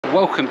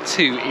Welcome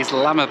to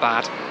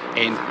Islamabad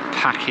in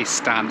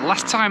Pakistan.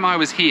 Last time I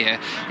was here,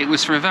 it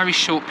was for a very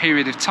short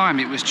period of time.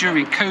 It was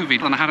during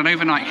COVID and I had an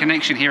overnight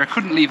connection here. I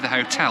couldn't leave the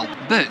hotel,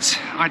 but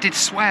I did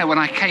swear when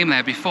I came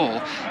there before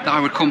that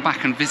I would come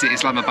back and visit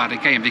Islamabad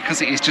again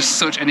because it is just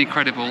such an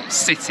incredible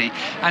city.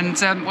 And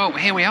well,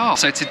 here we are.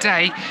 So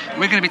today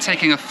we're going to be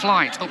taking a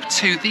flight up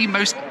to the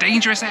most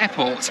dangerous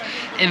airport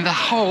in the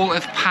whole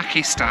of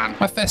Pakistan.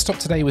 My first stop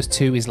today was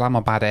to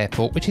Islamabad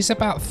Airport, which is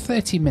about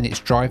 30 minutes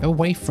drive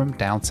away from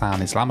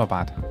downtown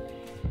Islamabad.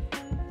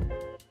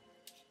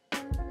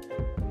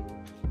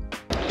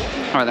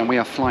 Alright then, we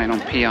are flying on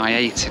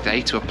PIA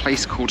today to a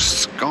place called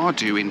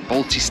Skardu in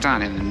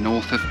Baltistan in the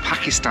north of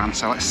Pakistan.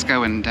 So let's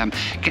go and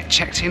get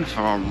checked in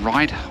for our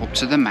ride up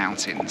to the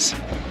mountains.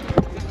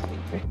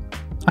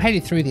 I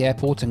headed through the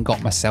airport and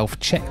got myself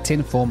checked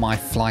in for my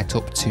flight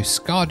up to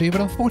Skardu,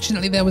 but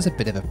unfortunately there was a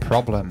bit of a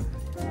problem.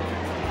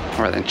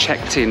 Alright then,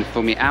 checked in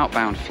for my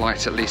outbound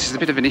flight at least. It's a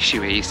bit of an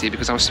issue here, you see,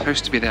 because I was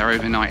supposed to be there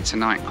overnight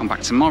tonight, come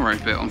back tomorrow,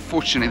 but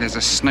unfortunately there's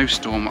a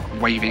snowstorm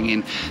waving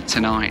in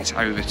tonight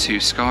over to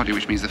Skardu,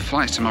 which means the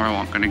flights tomorrow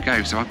aren't going to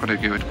go, so I've got to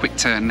do a quick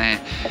turn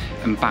there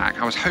and back.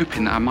 I was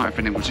hoping that I might have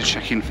been able to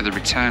check in for the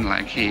return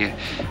leg here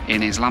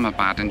in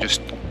Islamabad and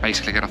just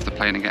basically get off the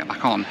plane and get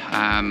back on,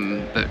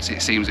 but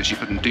it seems that she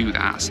couldn't do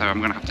that, so I'm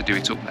going to have to do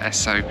it up there.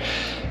 So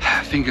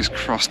fingers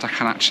crossed I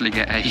can actually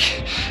get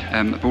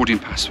a boarding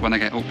pass when I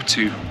get up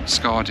to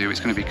Skardu. It's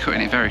going to be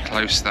cutting it very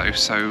close though,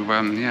 so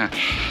yeah,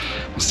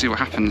 we'll see what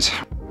happens.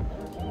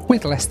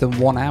 With less than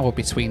 1 hour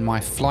between my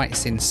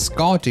flights in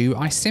Skardu,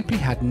 I simply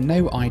had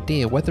no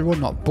idea whether or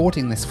not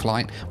boarding this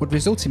flight would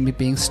result in me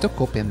being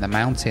stuck up in the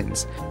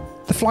mountains.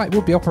 The flight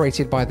will be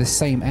operated by the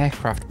same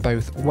aircraft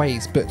both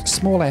ways, but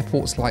small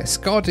airports like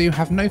Skardu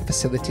have no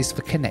facilities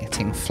for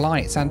connecting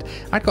flights, and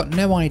I'd got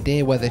no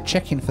idea whether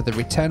check-in for the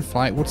return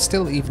flight would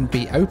still even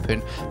be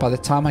open by the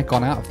time I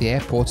got out of the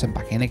airport and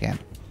back in again.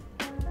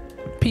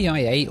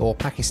 PIA, or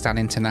Pakistan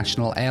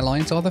International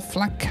Airlines, are the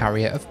flag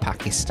carrier of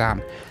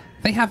Pakistan.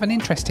 They have an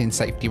interesting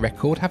safety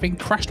record, having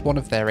crashed one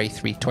of their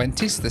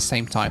A320s, the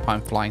same type I'm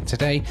flying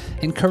today,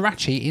 in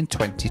Karachi in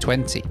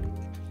 2020.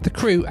 The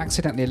crew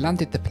accidentally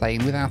landed the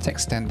plane without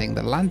extending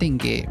the landing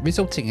gear,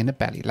 resulting in a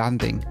belly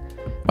landing.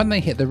 When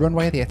they hit the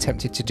runway, they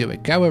attempted to do a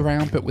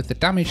go-around, but with the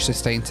damage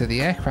sustained to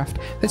the aircraft,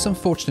 this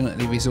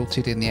unfortunately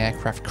resulted in the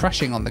aircraft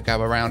crashing on the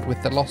go-around with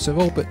the loss of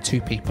all but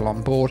 2 people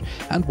on board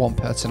and 1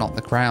 person on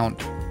the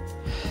ground.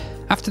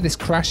 After this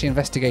crash,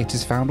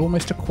 investigators found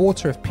almost a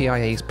quarter of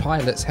PIA's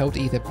pilots held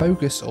either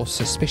bogus or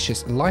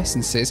suspicious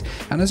licenses,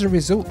 and as a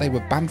result they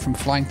were banned from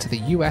flying to the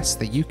US,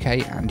 the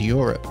UK and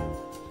Europe.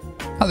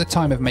 At the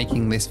time of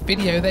making this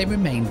video, they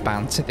remain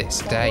banned to this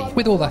day.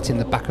 With all that in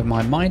the back of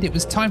my mind, it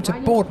was time to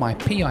board my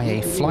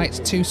PIA flight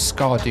to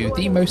Skardu,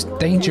 the most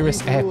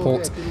dangerous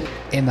airport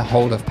in the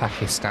whole of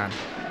Pakistan.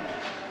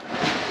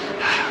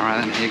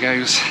 Alright then, here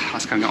goes.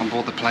 Let's go and get on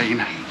board the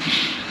plane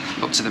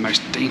up to the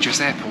most dangerous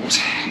airport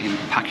in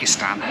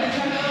Pakistan.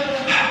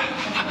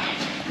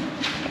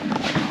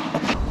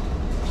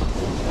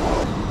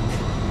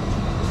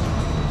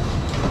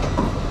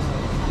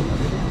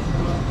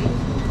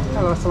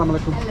 Hello, assalamu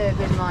alaikum. Hello,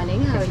 good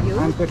morning. How are you?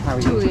 I'm good, how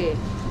are you? 2A.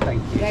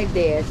 Thank you. Right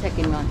there,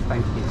 second one.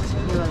 Thank you.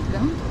 You're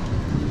welcome.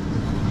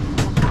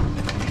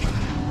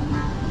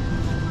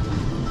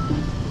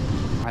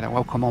 Right, and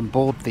welcome on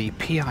board the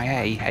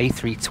PIA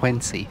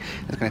A320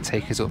 that's going to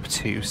take us up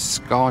to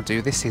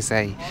Skardu. This is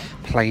a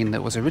plane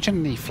that was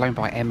originally flown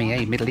by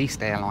MEA, Middle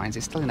East Airlines.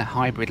 It's still in a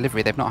hybrid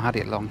livery. They've not had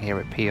it long here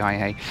at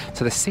PIA.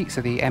 So the seats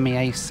are the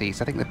MEA seats.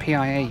 I think the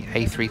PIA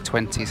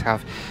A320s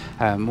have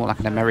more like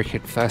an American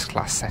first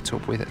class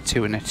setup with a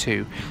 2 and a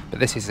 2. But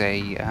this is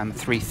a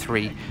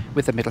 3-3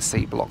 with the middle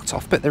seat blocked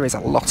off. But there is a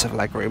lot of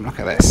leg room.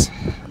 Look at this.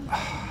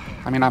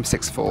 I mean, I'm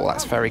 6'4",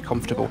 that's very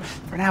comfortable.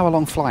 For an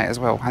hour-long flight as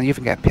well, and you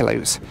even get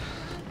pillows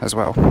as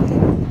well.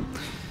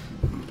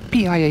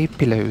 PIA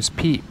pillows,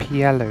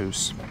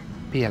 PLOs,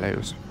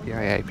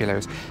 PIA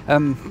pillows.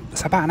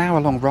 It's about an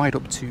hour-long ride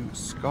up to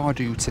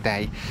Skardu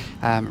today.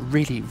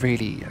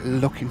 Really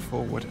looking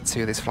forward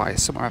to this flight.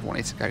 It's somewhere I've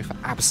wanted to go for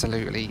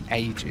absolutely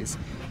ages.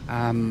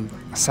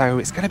 So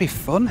it's going to be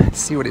fun to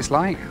see what it's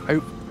like.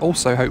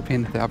 Also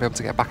hoping that I'll be able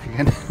to get back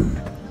again.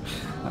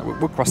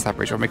 We'll cross that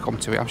bridge when we come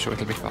to it. I'm sure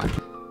it'll be fine.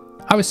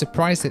 I was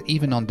surprised that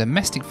even on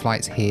domestic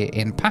flights here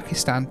in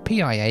Pakistan,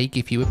 PIA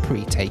give you a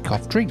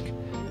pre-takeoff drink.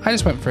 I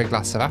just went for a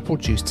glass of apple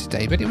juice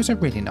today, but it was a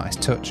really nice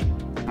touch.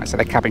 Right, so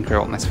the cabin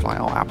crew on this flight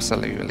are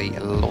absolutely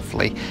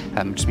lovely.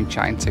 Just been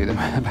chatting to them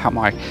about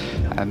my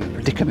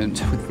predicament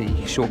with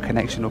the short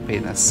connection up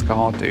in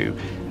Skardu,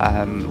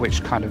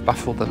 which kind of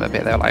baffled them a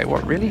bit. They're like,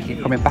 "What, really?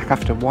 You're coming back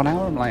after 1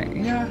 hour?" I'm like,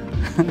 "Yeah."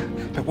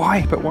 But why?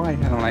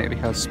 And I'm like,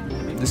 "Because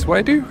this is what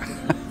I do."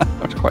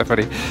 That's quite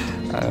funny.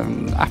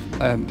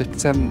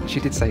 But she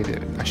did say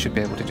that I should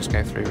be able to just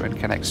go through and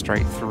connect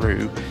straight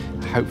through.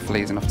 Hopefully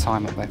there's enough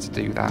time up there to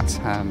do that,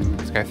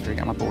 to go through and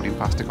get my boarding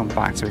pass to come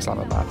back to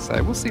Islamabad.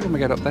 So we'll see when we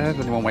get up there.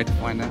 There's only one way to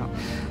find out.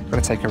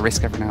 Got to take a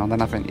risk every now and then,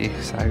 haven't you?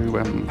 So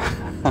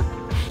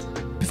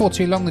Before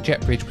too long, the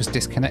jet bridge was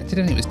disconnected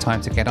and it was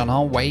time to get on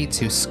our way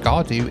to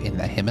Skardu in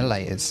the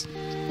Himalayas.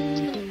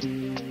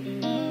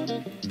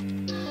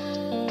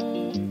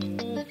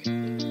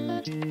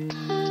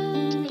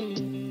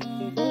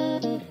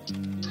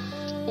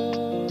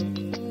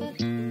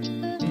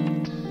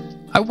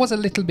 I was a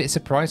little bit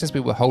surprised as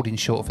we were holding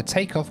short for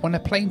takeoff when a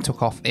plane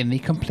took off in the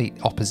complete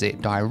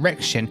opposite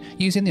direction,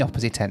 using the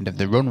opposite end of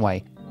the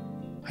runway.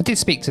 I did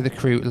speak to the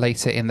crew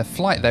later in the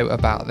flight though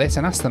about this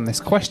and asked them this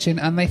question,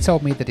 and they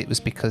told me that it was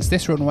because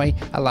this runway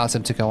allows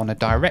them to go on a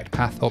direct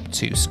path up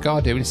to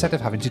Skardu instead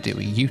of having to do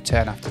a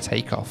U-turn after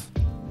takeoff.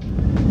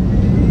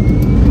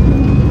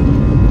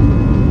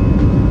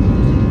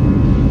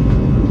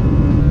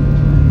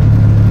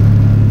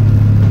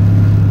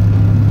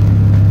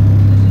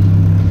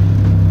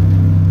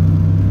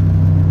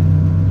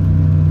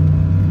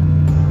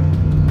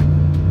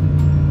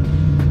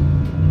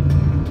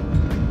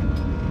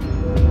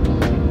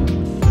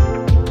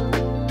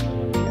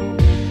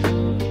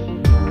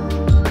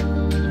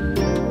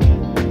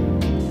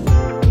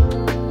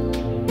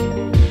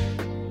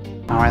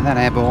 Alright then,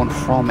 airborne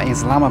from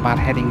Islamabad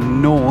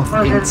heading north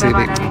into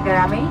the...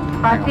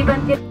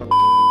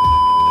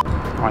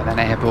 Alright then,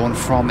 airborne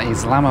from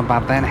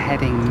Islamabad then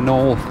heading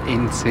north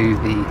into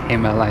the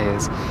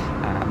Himalayas.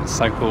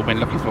 So cool, been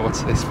looking forward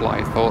to this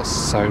flight for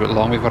so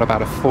long. We've got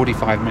about a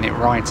 45-minute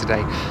ride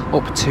today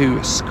up to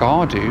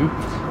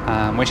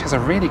Skardu, which has a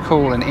really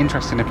cool and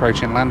interesting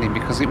approach in landing,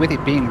 because with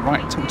it being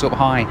right tucked up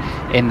high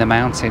in the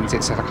mountains,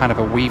 it's a kind of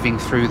a weaving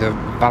through the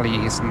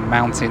valleys and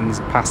mountains,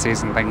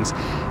 passes and things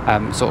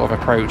sort of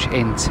approach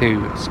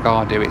into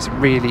Skardu. It's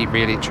really,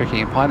 really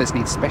tricky, and pilots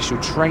need special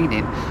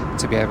training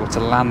to be able to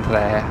land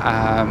there.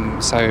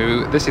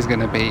 So this is going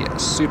to be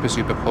super,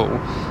 super cool.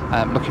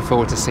 Looking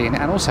forward to seeing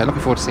it, and also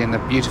looking forward to seeing the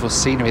beautiful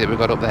scenery that we've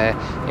got up there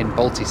in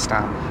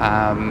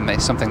Baltistan.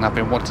 It's something I've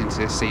been wanting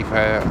to see for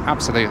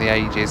absolutely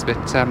ages, but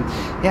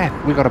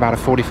yeah, we've got about a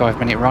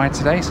 45-minute ride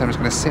today, so I'm just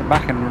going to sit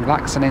back and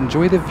relax and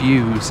enjoy the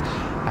views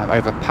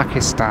over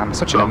Pakistan.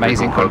 Such an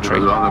amazing country.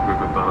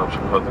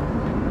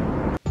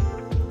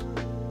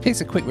 Here's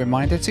a quick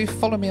reminder to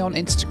follow me on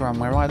Instagram,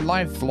 where I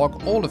live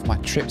vlog all of my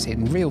trips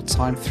in real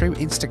time through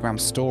Instagram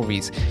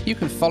stories. You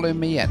can follow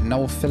me at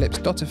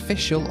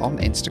noelphillips.official on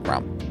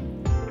Instagram.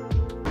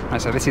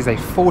 Right, so this is a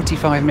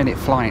 45-minute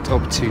flight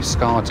up to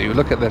Skardu.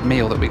 Look at the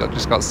meal that we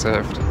just got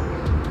served.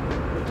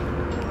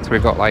 So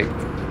we've got like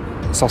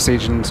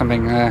sausage and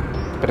something, a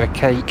bit of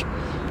cake,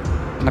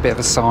 and a bit of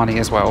a sarnie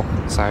as well.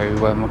 So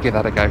we'll give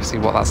that a go, see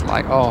what that's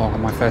like. Oh,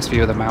 my first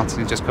view of the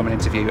mountain is just coming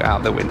into view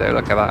out the window.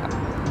 Look at that.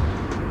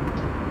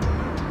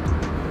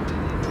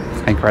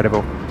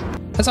 Incredible.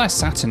 As I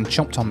sat and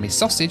chomped on my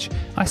sausage,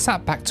 I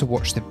sat back to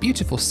watch the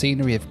beautiful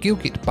scenery of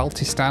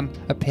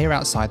Gilgit-Baltistan appear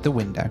outside the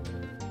window.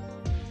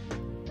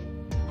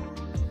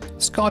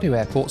 Skardu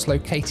Airport's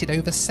located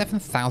over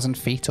 7,000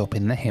 feet up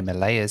in the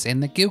Himalayas in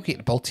the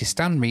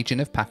Gilgit-Baltistan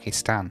region of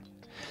Pakistan.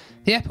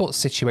 The airport's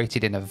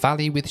situated in a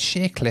valley with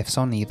sheer cliffs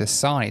on either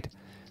side.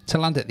 To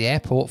land at the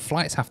airport,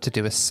 flights have to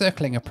do a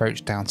circling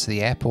approach down to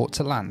the airport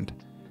to land.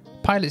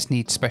 Pilots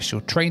need special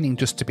training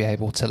just to be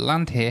able to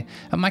land here,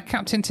 and my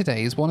captain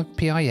today is one of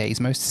PIA's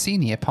most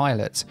senior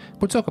pilots.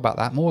 We'll talk about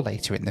that more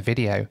later in the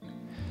video.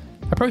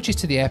 Approaches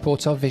to the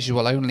airport are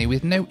visual only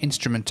with no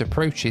instrument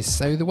approaches,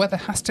 so the weather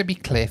has to be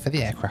clear for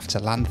the aircraft to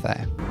land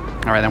there.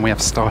 Alright, then we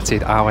have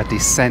started our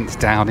descent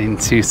down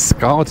into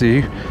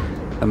Skardu.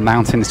 The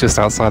mountains just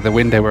outside the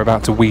window. We're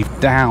about to weave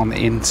down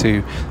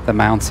into the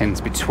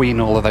mountains between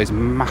all of those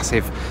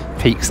massive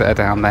peaks that are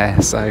down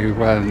there. So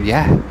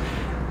yeah,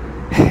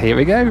 here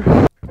we go.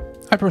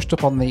 I brushed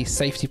up on the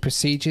safety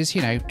procedures,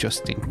 you know,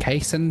 just in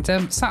case, and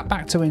sat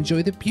back to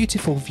enjoy the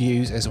beautiful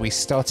views as we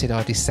started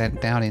our descent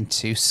down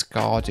into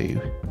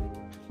Skardu.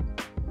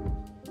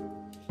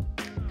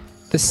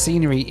 The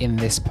scenery in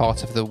this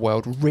part of the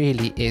world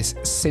really is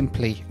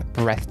simply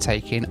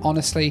breathtaking.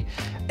 Honestly,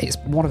 it's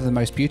one of the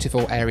most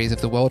beautiful areas of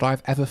the world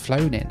I've ever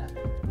flown in.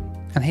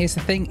 And here's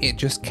the thing, it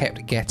just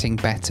kept getting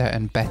better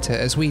and better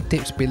as we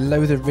dipped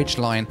below the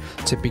ridgeline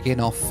to begin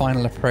our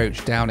final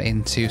approach down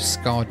into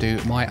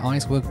Skardu. My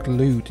eyes were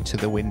glued to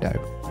the window.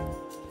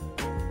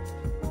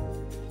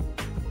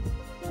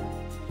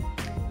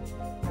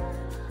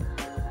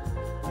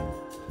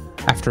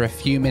 After a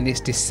few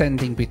minutes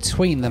descending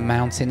between the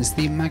mountains,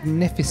 the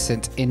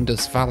magnificent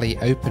Indus Valley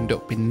opened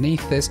up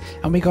beneath us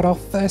and we got our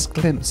first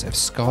glimpse of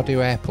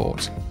Skardu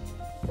Airport.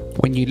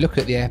 When you look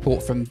at the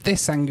airport from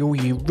this angle,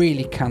 you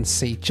really can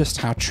see just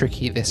how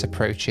tricky this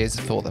approach is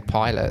for the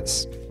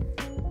pilots.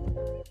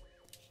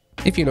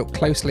 If you look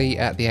closely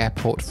at the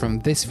airport from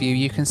this view,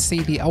 you can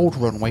see the old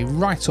runway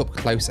right up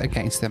close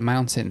against the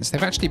mountains.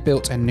 They've actually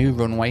built a new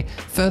runway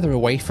further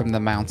away from the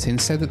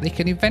mountains so that they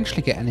can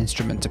eventually get an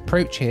instrument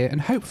approach here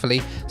and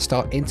hopefully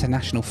start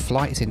international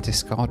flights into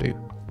Skardu.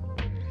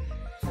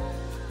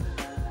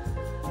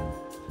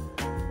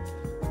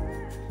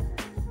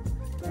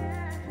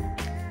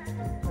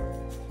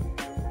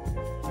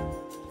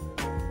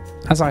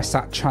 As I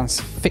sat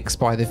transfixed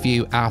by the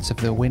view out of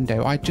the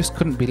window, I just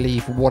couldn't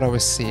believe what I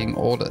was seeing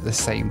all at the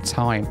same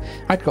time.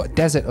 I'd got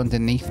desert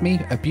underneath me,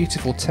 a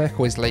beautiful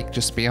turquoise lake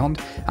just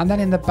beyond, and then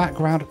in the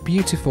background,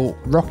 beautiful,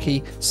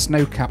 rocky,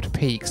 snow-capped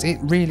peaks. It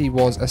really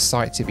was a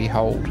sight to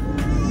behold.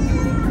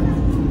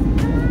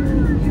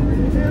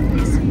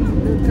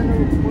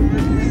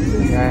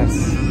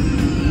 Yes.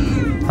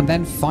 And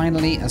then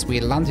finally, as we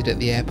landed at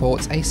the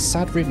airport, a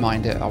sad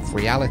reminder of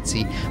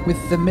reality, with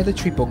the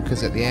military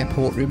bunkers at the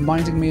airport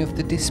reminding me of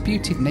the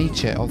disputed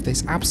nature of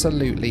this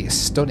absolutely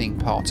stunning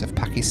part of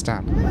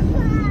Pakistan.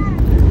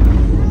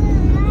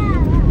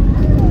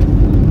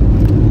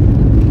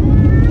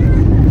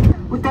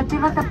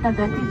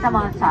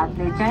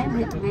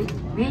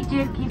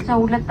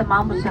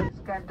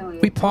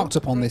 We parked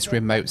up on this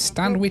remote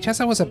stand, which,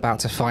 as I was about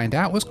to find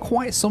out, was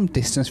quite some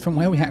distance from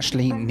where we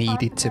actually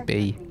needed to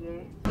be.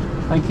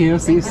 Thank you,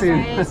 see you soon.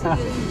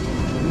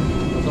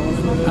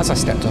 As I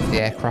stepped off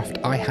the aircraft,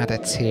 I had a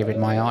tear in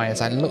my eye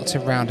as I looked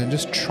around and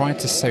just tried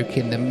to soak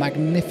in the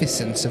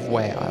magnificence of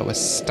where I was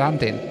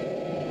standing.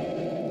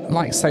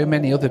 Like so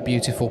many other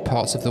beautiful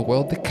parts of the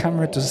world, the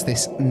camera does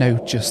this no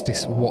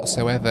justice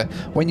whatsoever.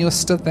 When you're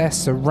stood there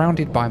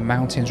surrounded by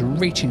mountains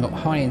reaching up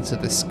high into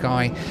the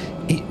sky,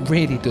 it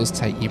really does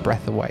take your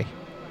breath away.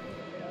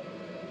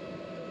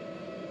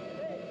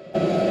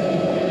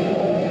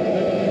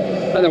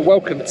 And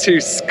welcome to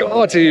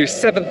Skardu,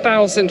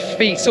 7,000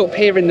 feet up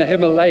here in the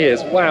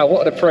Himalayas. Wow,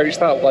 what an approach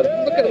that was.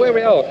 Look at where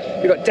we are.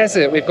 We've got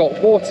desert, we've got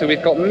water,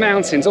 we've got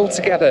mountains all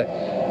together.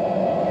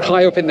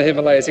 High up in the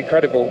Himalayas,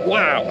 incredible.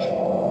 Wow.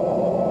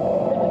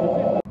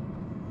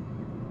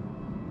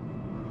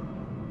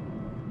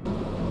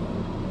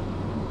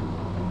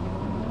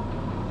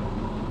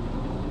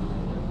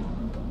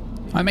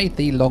 I made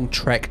the long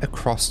trek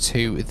across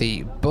to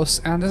the bus,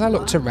 and as I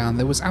looked around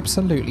there was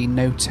absolutely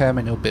no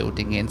terminal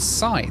building in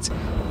sight.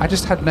 I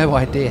just had no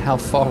idea how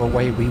far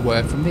away we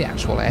were from the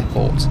actual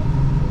airport. This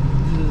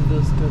is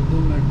the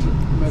Skardu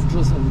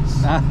metro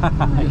service.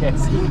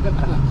 Yes,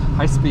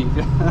 high speed.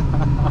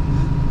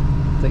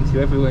 Takes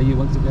you everywhere you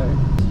want to go.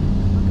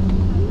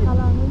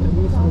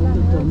 From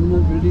the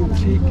terminal building,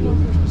 3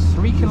 kilometers.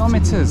 3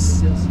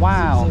 kilometers? Yes.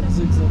 Wow.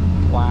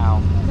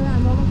 Wow.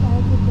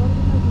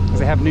 Because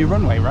they have new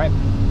runway, right?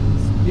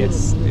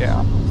 Yes,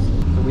 yeah.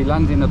 So we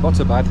land in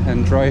Abbottabad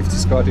and drive to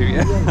Skardu,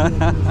 yeah?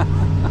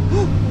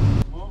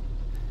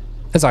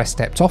 As I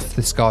stepped off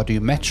the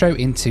Skardu metro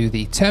into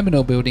the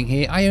terminal building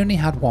here, I only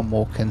had one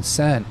more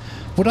concern.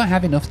 Would I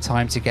have enough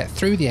time to get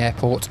through the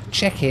airport,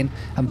 check in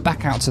and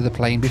back out to the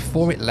plane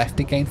before it left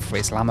again for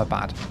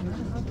Islamabad?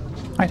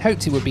 I'd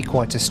hoped it would be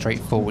quite a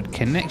straightforward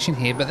connection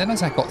here, but then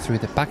as I got through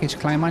the baggage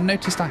claim I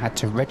noticed I had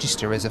to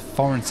register as a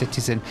foreign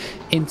citizen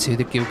into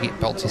the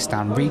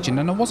Gilgit-Baltistan region,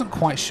 and I wasn't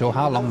quite sure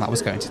how long that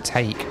was going to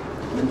take.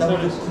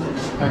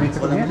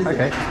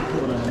 Okay.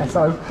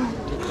 So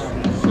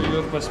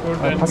Your passport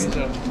and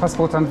visa.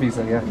 Passport and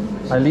visa, yeah.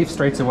 I leave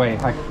straight away.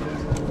 I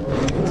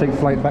take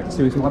flight back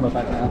to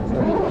Islamabad now.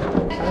 So.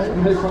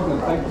 No problem,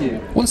 thank you.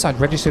 Once I'd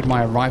registered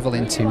my arrival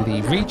into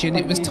the region,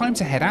 it was time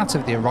to head out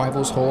of the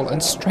arrivals hall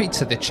and straight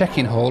to the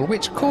check-in hall,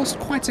 which caused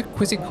quite a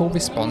quizzical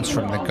response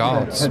from the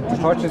guards.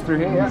 Departure through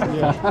here,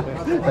 yeah.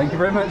 Thank you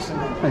very much.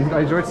 And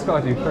I enjoyed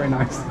Skardu, very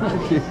nice.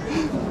 Thank you.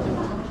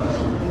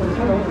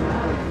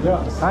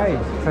 Yeah. Hi,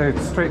 so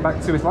straight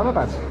back to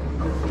Islamabad.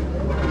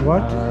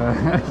 What?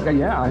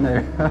 Yeah, I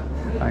know.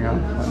 Hang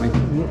on, let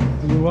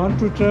me... You want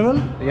to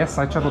travel? Yes,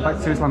 I travel back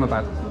to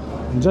Islamabad.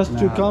 Just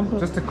to come?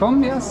 Just to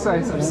come, yes.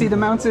 I see the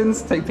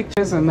mountains, take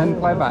pictures, and then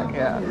fly back.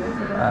 Yeah.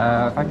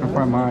 If I can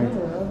find my.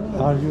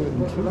 Are you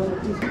interested?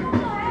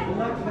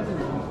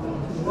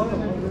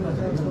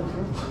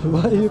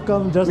 Why you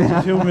come just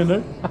a few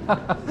minutes?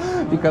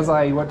 Because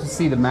I want to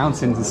see the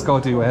mountains in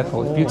Skardu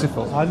Airport. It's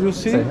beautiful. Are you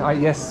seeing? So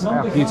yes,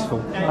 beautiful.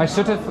 I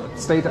should have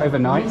stayed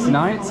overnight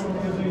tonight,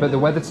 but the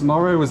weather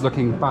tomorrow was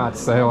looking bad.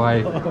 So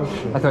I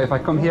thought if I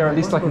come here, at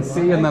least I can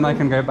see, and then I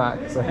can go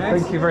back. So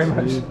thank you very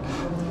much.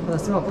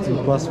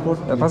 Passport?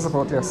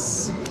 Passport,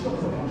 yes.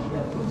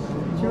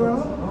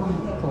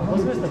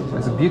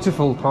 It's a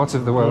beautiful part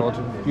of the world.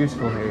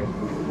 Beautiful here.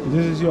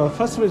 This is your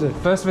first visit?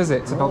 First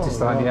visit to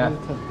Baltistan, yeah.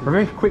 A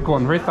very quick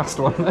one, very fast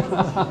one.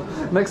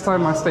 Next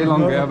time I stay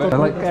longer, but I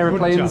like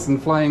aeroplanes and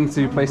flying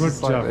to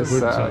places like this.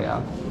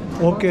 Yeah.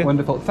 Okay.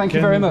 Wonderful. Thank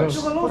you very much.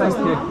 Thank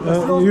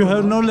you. You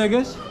have no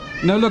luggage?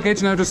 No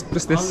luggage, no, just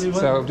this.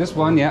 So just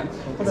one, yeah.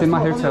 It's in my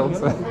hotel.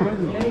 So.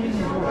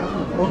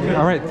 Okay.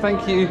 All right,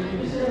 thank you.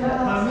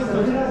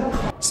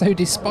 So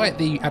despite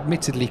the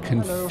admittedly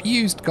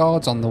confused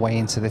guards on the way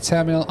into the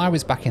terminal, I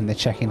was back in the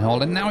check-in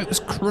hall, and now it was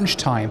crunch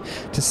time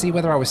to see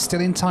whether I was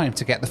still in time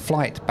to get the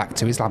flight back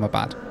to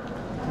Islamabad.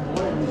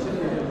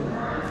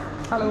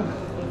 Hello.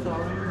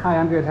 Hi,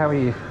 I'm good. How are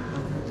you?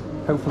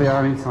 Hopefully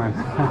I'm in time.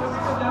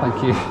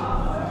 Thank you.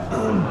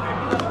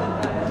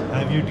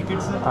 Have you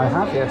tickets, sir? I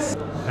have, yes.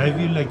 Have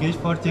you luggage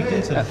for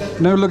check-in, sir?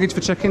 No luggage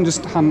for check-in,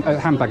 just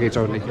hand baggage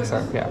only.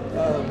 So, yeah.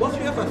 Boss,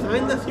 you have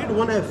assigned the seat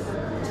 1F.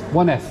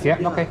 1F, yeah,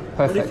 okay,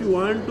 But if perfect. you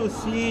want to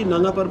see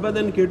Nanga Parbat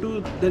and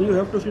K2, then you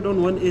have to sit on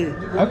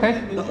 1A.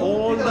 Okay,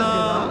 All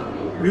the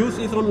views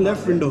is on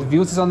left window.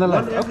 views is on the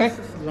left, 1F okay.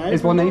 right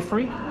Is 1A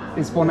free?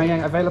 Is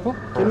 1A available?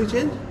 Can we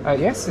change?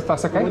 Yes, if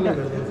that's okay. Yeah.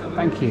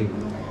 Thank you.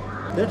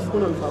 That's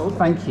one on sound.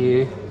 Thank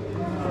you.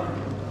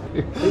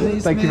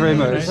 Thank you very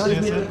much.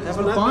 Have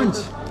a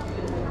nice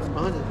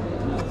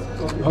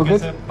Oh,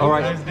 good. All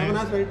right. Have a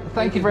nice ride.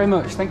 Thank you very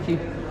much. Thank you.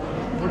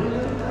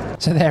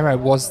 So there I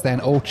was then,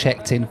 all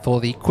checked in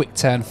for the quick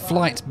turn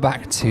flight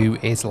back to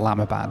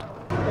Islamabad.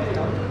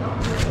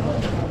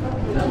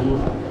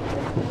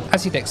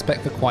 As you'd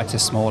expect for quite a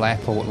small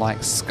airport like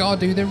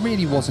Skardu, there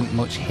really wasn't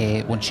much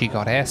here once you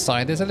got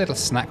airside. There's a little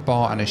snack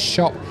bar and a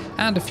shop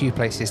and a few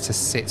places to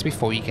sit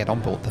before you get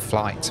on board the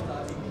flight.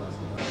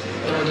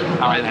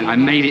 Alright then, I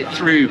made it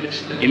through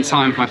in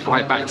time for my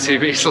flight back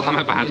to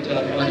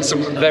Islamabad.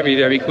 Some very,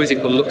 very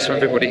quizzical looks from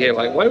everybody here,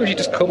 like, why would you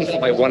just come for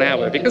like 1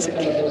 hour? Because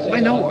why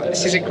not?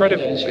 This is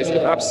incredible. It's an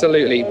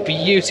absolutely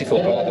beautiful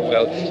part of the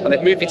world. And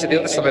they've moved me to the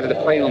other side of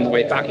the plane on the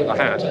way back that I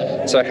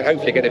had. So I can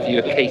hopefully get a view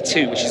of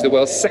K2, which is the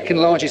world's second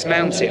largest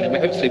mountain. And we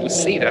hopefully will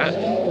see that,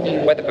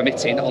 weather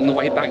permitting, on the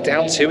way back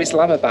down to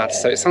Islamabad.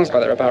 So it sounds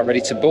like they're about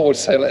ready to board.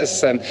 So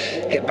let's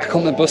get back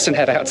on the bus and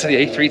head out to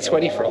the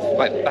A320 for a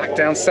flight back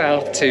down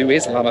south to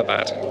Islamabad.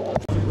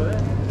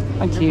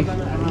 Thank you.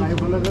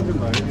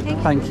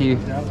 Thank you.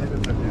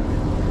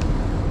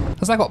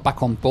 As I got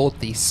back on board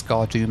the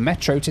Skardu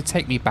Metro to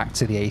take me back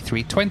to the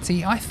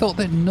A320, I thought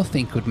that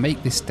nothing could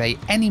make this day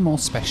any more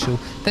special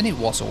than it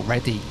was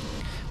already.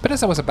 But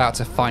as I was about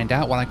to find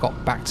out when I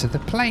got back to the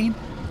plane,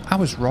 I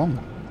was wrong.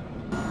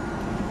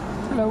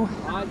 Hello.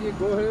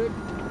 Go ahead.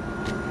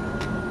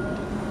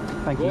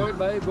 Thank Go you. ahead,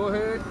 bye. Go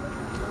ahead.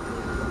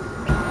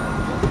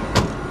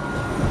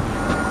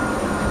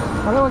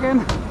 Hello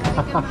again.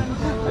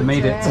 I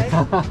made it.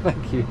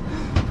 Thank you.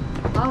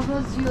 How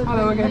was your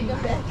Hello again.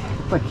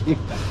 Thank you.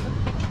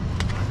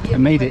 I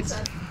made it.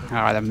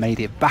 Alright, I made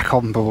it back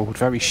on board.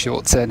 Very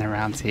short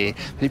turnaround here.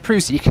 But it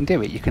proves that you can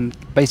do it. You can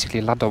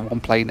basically land on one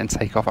plane and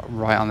take off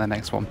right on the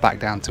next one back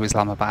down to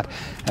Islamabad.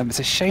 It's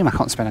a shame I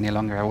can't spend any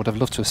longer. I would have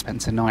loved to have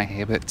spent tonight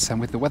here, but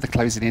with the weather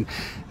closing in,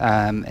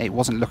 it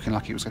wasn't looking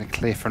like it was going to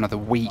clear for another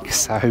week.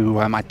 So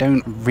I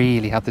don't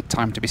really have the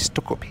time to be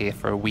stuck up here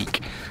for a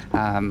week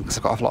because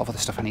I've got a lot of other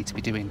stuff I need to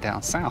be doing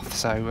down south.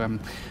 So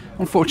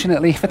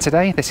unfortunately for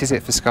today, this is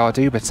it for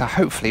Skardu, but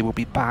hopefully we'll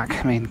be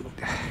back. I mean,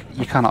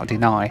 you cannot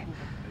deny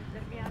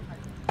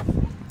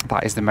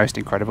that is the most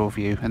incredible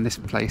view, and this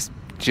place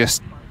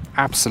just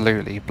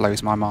absolutely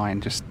blows my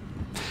mind. Just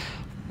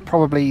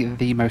probably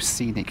the most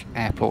scenic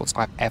airports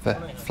I've ever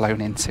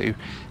flown into.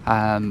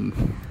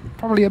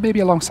 Probably maybe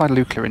alongside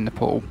Lukla in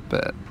Nepal,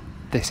 but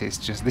this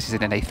is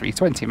in an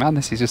A320, man.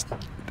 This is just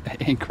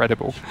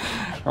incredible.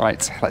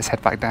 Right, let's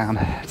head back down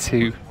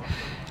to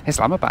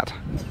Islamabad.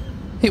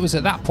 It was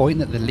at that point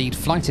that the lead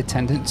flight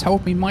attendant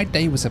told me my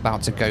day was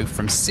about to go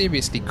from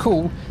seriously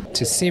cool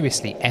to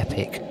seriously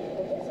epic.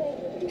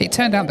 It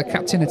turned out the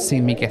captain had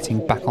seen me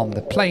getting back on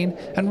the plane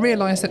and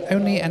realised that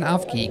only an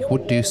Avgeek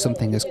would do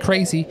something as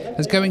crazy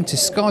as going to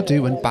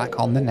Skardu and back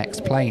on the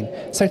next plane.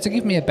 So to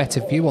give me a better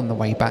view on the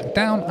way back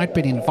down, I'd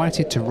been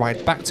invited to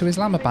ride back to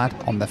Islamabad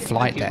on the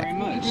flight deck.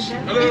 Hello.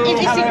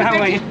 Hello, how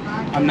are you?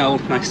 I'm Noel,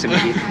 nice to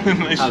meet you.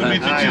 Nice to meet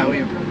you. Hi, how are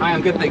you? Hi,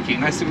 I'm good, thank you.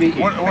 Nice to meet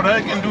you. What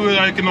I can do is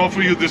I can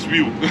offer you this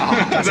view.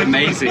 Oh, that's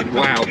amazing,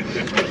 wow.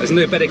 There's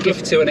no better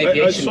gift to an I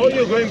aviation. saw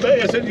you going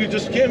by. I said you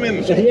just came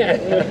in. So. Yeah.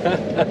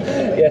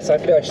 Yes, I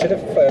feel I should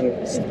have.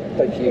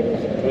 Thank you.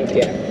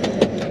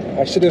 Yeah.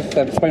 I should have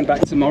flown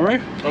back tomorrow.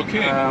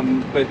 Okay.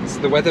 But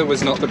the weather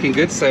was not looking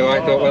good, so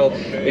I thought, well,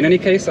 in any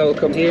case, I will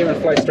come here and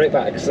fly straight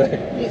back. So,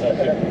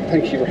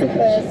 thank you very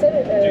much.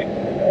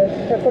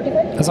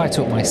 As I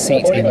took my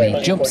seat in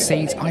the jump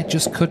seat, I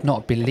just could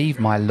not believe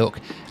my luck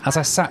as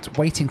I sat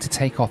waiting to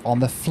take off on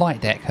the flight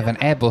deck of an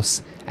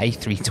Airbus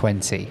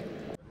A320.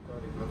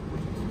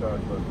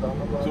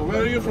 So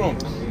where are you from?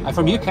 I'm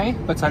from UK,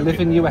 but I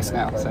live in US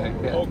now, so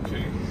yeah.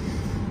 Okay.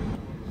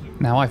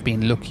 Now, I've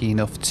been lucky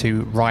enough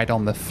to ride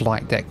on the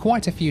flight deck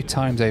quite a few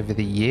times over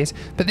the years,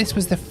 but this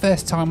was the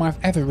first time I've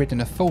ever ridden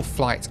a full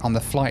flight on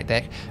the flight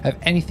deck of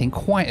anything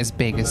quite as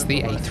big as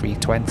the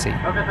A320.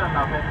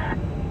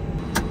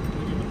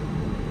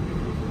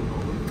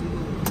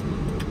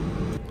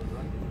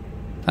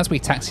 As we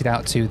taxied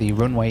out to the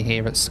runway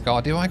here at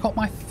Skardu, I got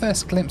my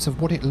first glimpse of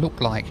what it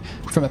looked like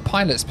from a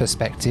pilot's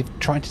perspective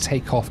trying to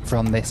take off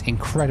from this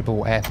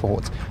incredible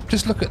airport.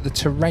 Just look at the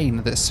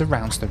terrain that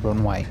surrounds the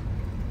runway.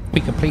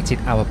 We completed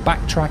our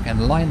backtrack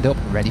and lined up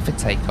ready for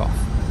takeoff.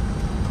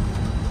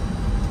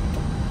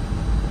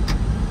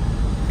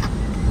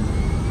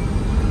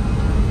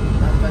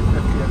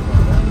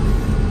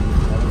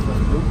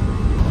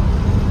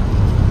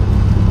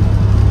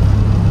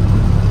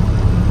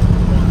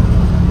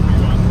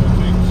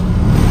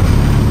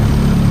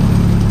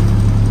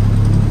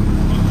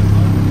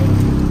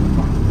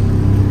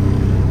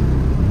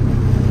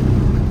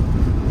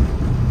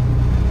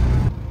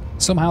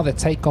 Somehow the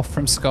takeoff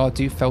from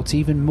Skardu felt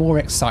even more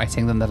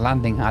exciting than the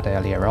landing had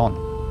earlier on.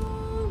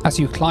 As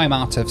you climb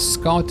out of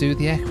Skardu,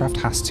 the aircraft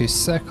has to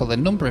circle a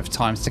number of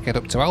times to get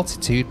up to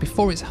altitude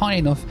before it's high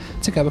enough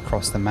to go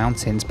across the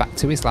mountains back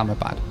to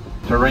Islamabad.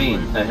 Terrain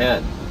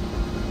ahead.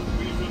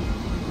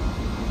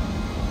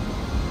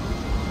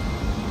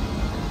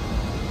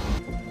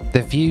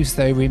 The views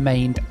though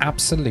remained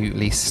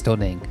absolutely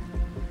stunning.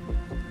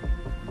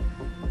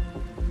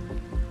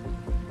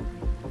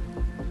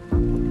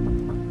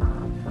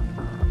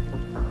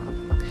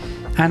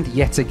 And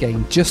yet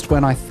again, just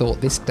when I thought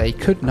this day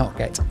could not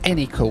get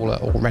any cooler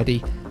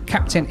already,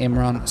 Captain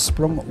Imran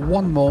sprung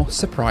one more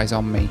surprise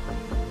on me.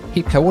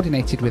 He'd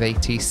coordinated with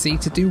ATC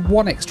to do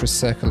one extra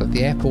circle of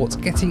the airport,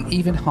 getting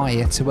even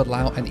higher to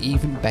allow an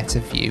even better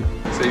view.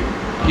 So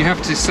you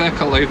have to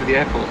circle over the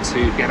airport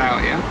to get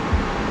out, yeah?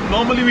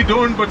 Normally we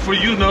don't, but for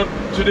you now,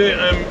 today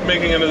I'm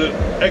making another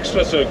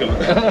extra circle.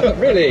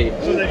 Really?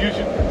 So that you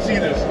should see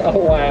this. Oh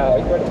wow,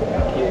 incredible,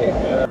 thank you.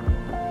 Yeah.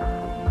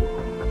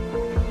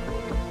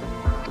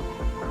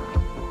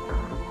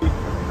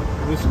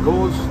 This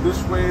goes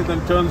this way,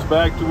 then turns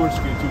back towards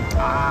K2.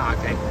 Ah,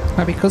 okay.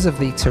 Now, because of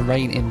the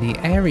terrain in the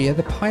area,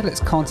 the pilots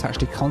can't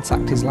actually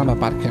contact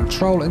Islamabad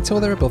control until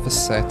they're above a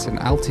certain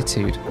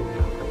altitude.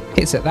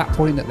 It's at that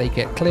point that they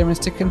get clearance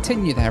to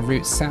continue their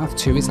route south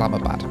to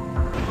Islamabad. You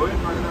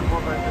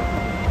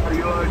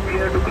are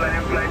clear to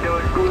climb flight level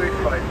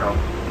 285 now.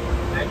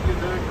 Thank you,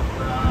 sir.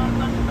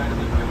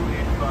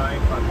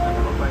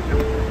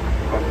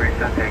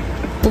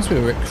 Once we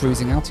were at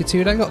cruising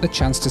altitude, I got the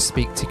chance to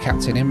speak to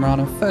Captain Imran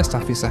and First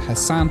Officer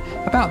Hassan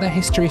about their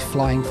history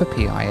flying for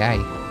PIA.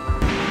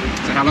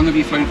 So how long have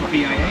you flown for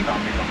PIA?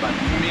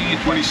 Me,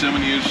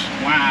 27 years.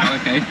 Wow,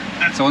 okay.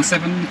 So on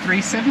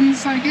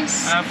 737s, I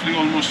guess? I flew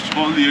almost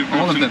all the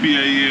aircraft All of in them?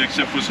 PIA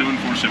except for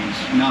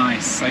 747s.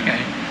 Nice,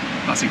 okay.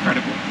 That's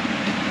incredible.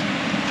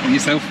 And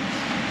yourself?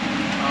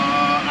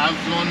 I've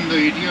flown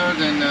the ATR,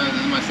 then this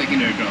is my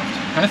second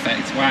aircraft.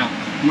 Perfect, wow.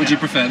 What do you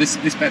prefer? This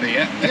better,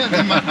 yeah? Yeah, this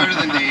is much better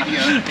than the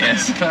ATR.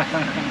 Yes.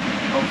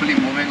 Hopefully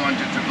moving on to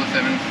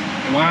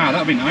 777. Wow,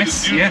 that'd be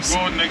nice. Due Yes. to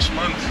go next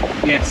month.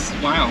 Yes,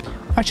 wow.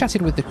 I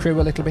chatted with the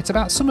crew a little bit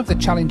about some of the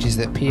challenges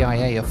that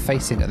PIA are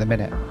facing at the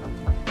minute.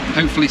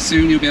 Hopefully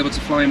soon you'll be able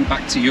to fly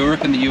back to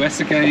Europe and the US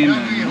again.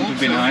 Yeah, we hope It would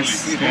be so.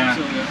 nice. We Yeah.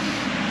 hope so,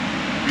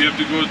 yeah. We have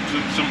to go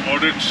to some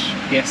audits.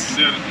 Yes.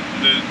 The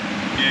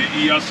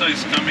EASA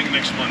is coming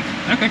next month.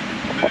 Okay.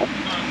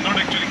 They're not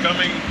actually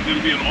coming.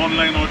 There'll be an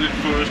online audit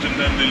first, and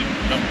then they'll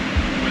come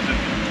with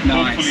it.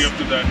 Nice. Hopefully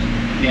after that.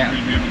 Yeah,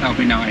 we'll be able to- that'll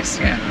be nice.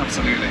 Yeah,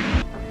 absolutely.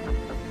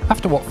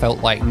 After what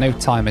felt like no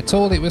time at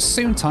all, it was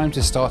soon time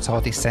to start our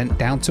descent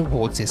down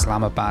towards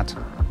Islamabad.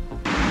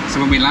 So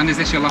when we land, is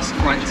this your last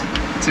flight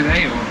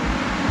today, or?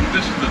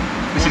 This is the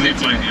This is only it,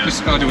 flight, yeah.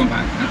 just Skardu and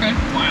back. Okay,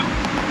 wow.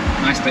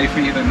 Nice day for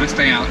you then, nice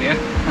day out, yeah?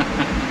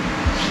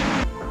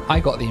 I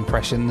got the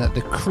impression that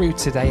the crew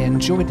today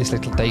enjoyed this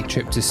little day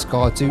trip to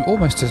Skardu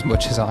almost as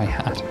much as I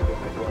had.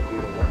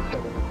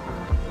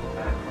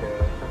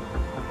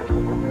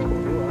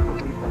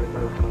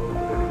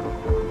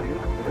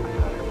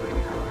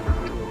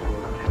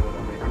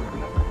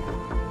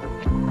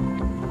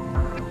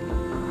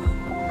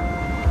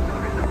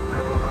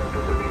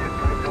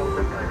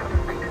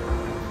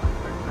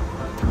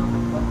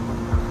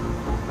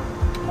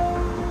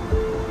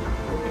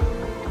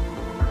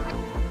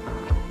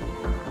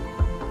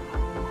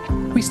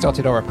 We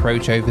started our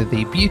approach over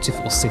the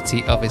beautiful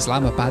city of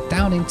Islamabad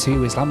down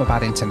into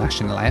Islamabad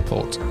International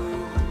Airport.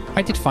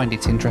 I did find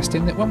it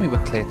interesting that when we were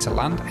cleared to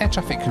land, air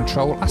traffic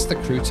control asked the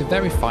crew to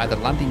verify the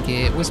landing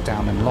gear was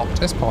down and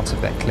locked as part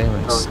of their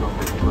clearance.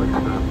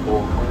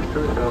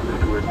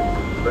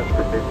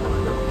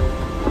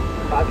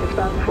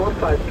 Pakistan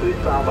 452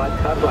 Islamabad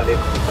Skardu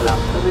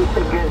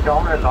Service gear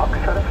down and lock.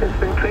 Surface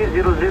wind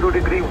 300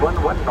 degree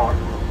 11 knot.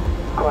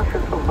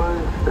 Caution for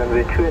birds,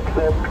 runway 28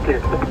 left, clear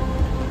to land.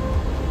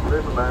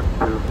 Land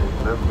to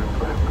left and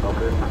right,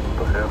 copy.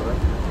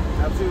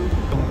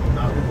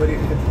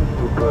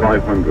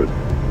 500.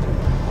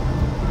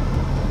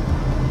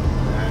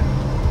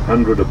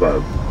 100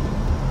 above.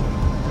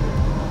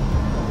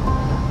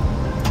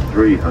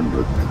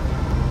 300.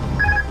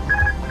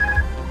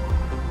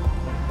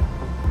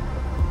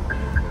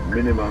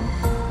 Minimum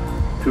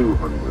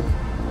 200.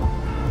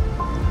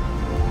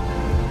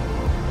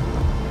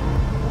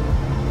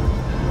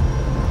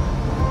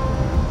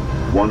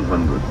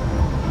 100.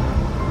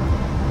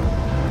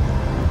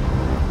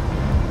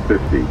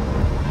 50,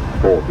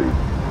 40,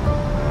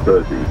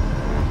 30,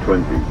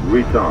 20,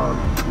 retard,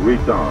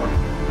 retard,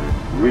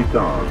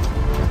 retard.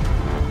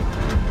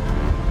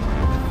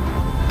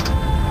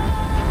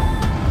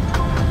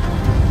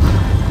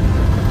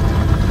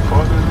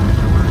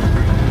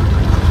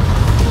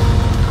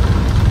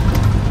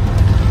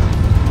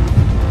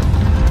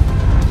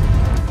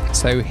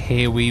 So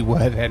here we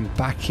were then,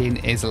 back in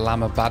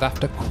Islamabad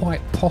after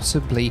quite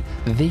possibly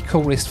the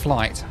coolest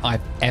flight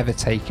I've ever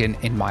taken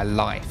in my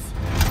life.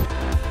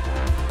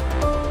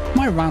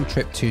 My round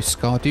trip to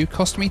Skardu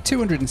cost me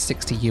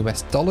 $260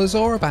 US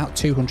or about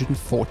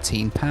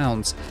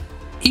 £214.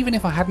 Even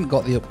if I hadn't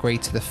got the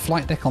upgrade to the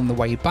flight deck on the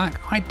way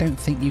back, I don't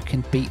think you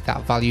can beat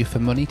that value for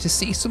money to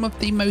see some of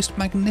the most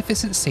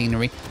magnificent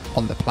scenery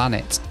on the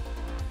planet.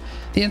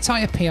 The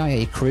entire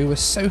PIA crew was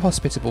so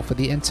hospitable for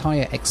the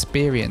entire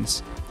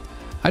experience.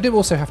 I do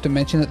also have to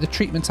mention that the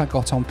treatment I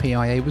got on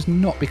PIA was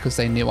not because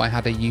they knew I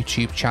had a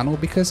YouTube channel,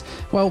 because,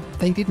 well,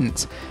 they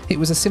didn't. It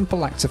was a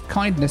simple act of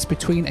kindness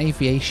between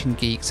aviation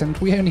geeks, and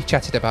we only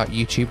chatted about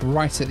YouTube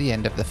right at the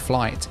end of the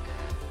flight.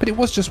 But it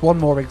was just one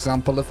more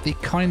example of the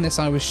kindness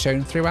I was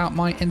shown throughout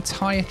my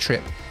entire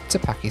trip to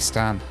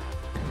Pakistan.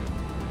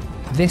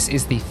 This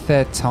is the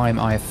third time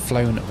I have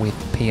flown with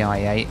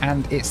PIA,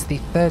 and it's the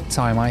third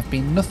time I've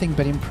been nothing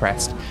but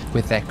impressed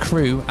with their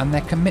crew and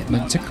their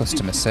commitment to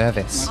customer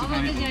service.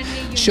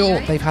 Sure,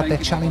 they've had their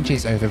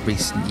challenges over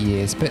recent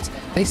years, but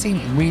they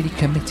seem really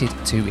committed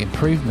to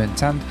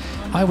improvement, and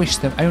I wish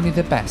them only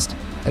the best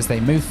as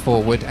they move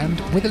forward and,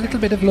 with a little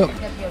bit of luck,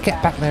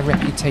 get back their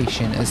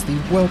reputation as the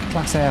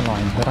world-class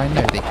airline that I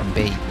know they can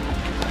be.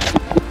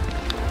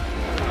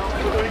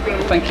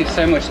 Thank you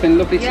so much. It's been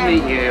lovely to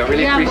meet you. I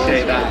really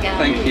appreciate that.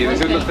 Thank you. And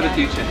good luck for the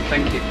future.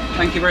 Thank you.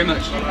 Thank you very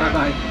much.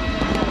 Bye-bye.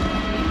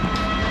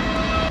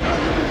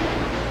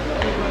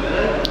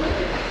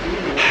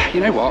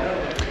 You know what?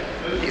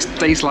 It's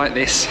days like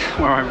this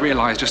where I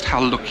realise just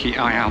how lucky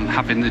I am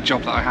having the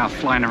job that I have,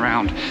 flying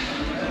around,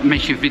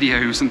 making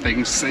videos and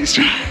things. It's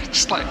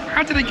just like,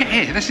 how did I get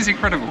here? This is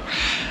incredible.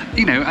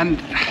 You know, and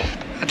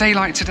a day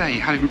like today,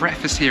 having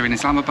breakfast here in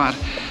Islamabad,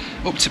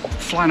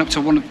 flying up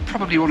to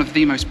probably one of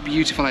the most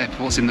beautiful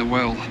airports in the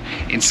world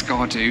in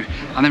Skardu,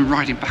 and then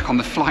riding back on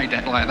the flight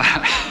deck like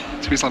that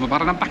to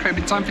Islamabad, and I'm back home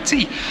in time for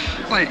tea.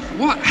 Like,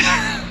 what?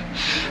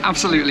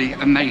 Absolutely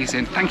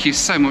amazing. Thank you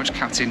so much,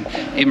 Captain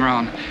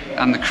Imran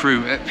and the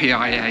crew at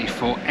PIA,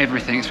 for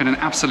everything. It's been an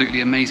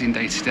absolutely amazing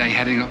day today,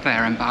 heading up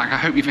there and back. I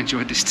hope you've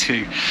enjoyed this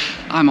too.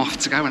 I'm off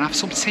to go and have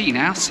some tea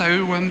now, so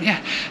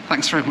yeah,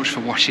 thanks very much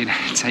for watching.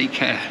 Take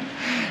care,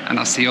 and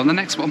I'll see you on the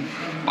next one.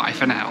 Bye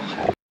for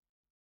now.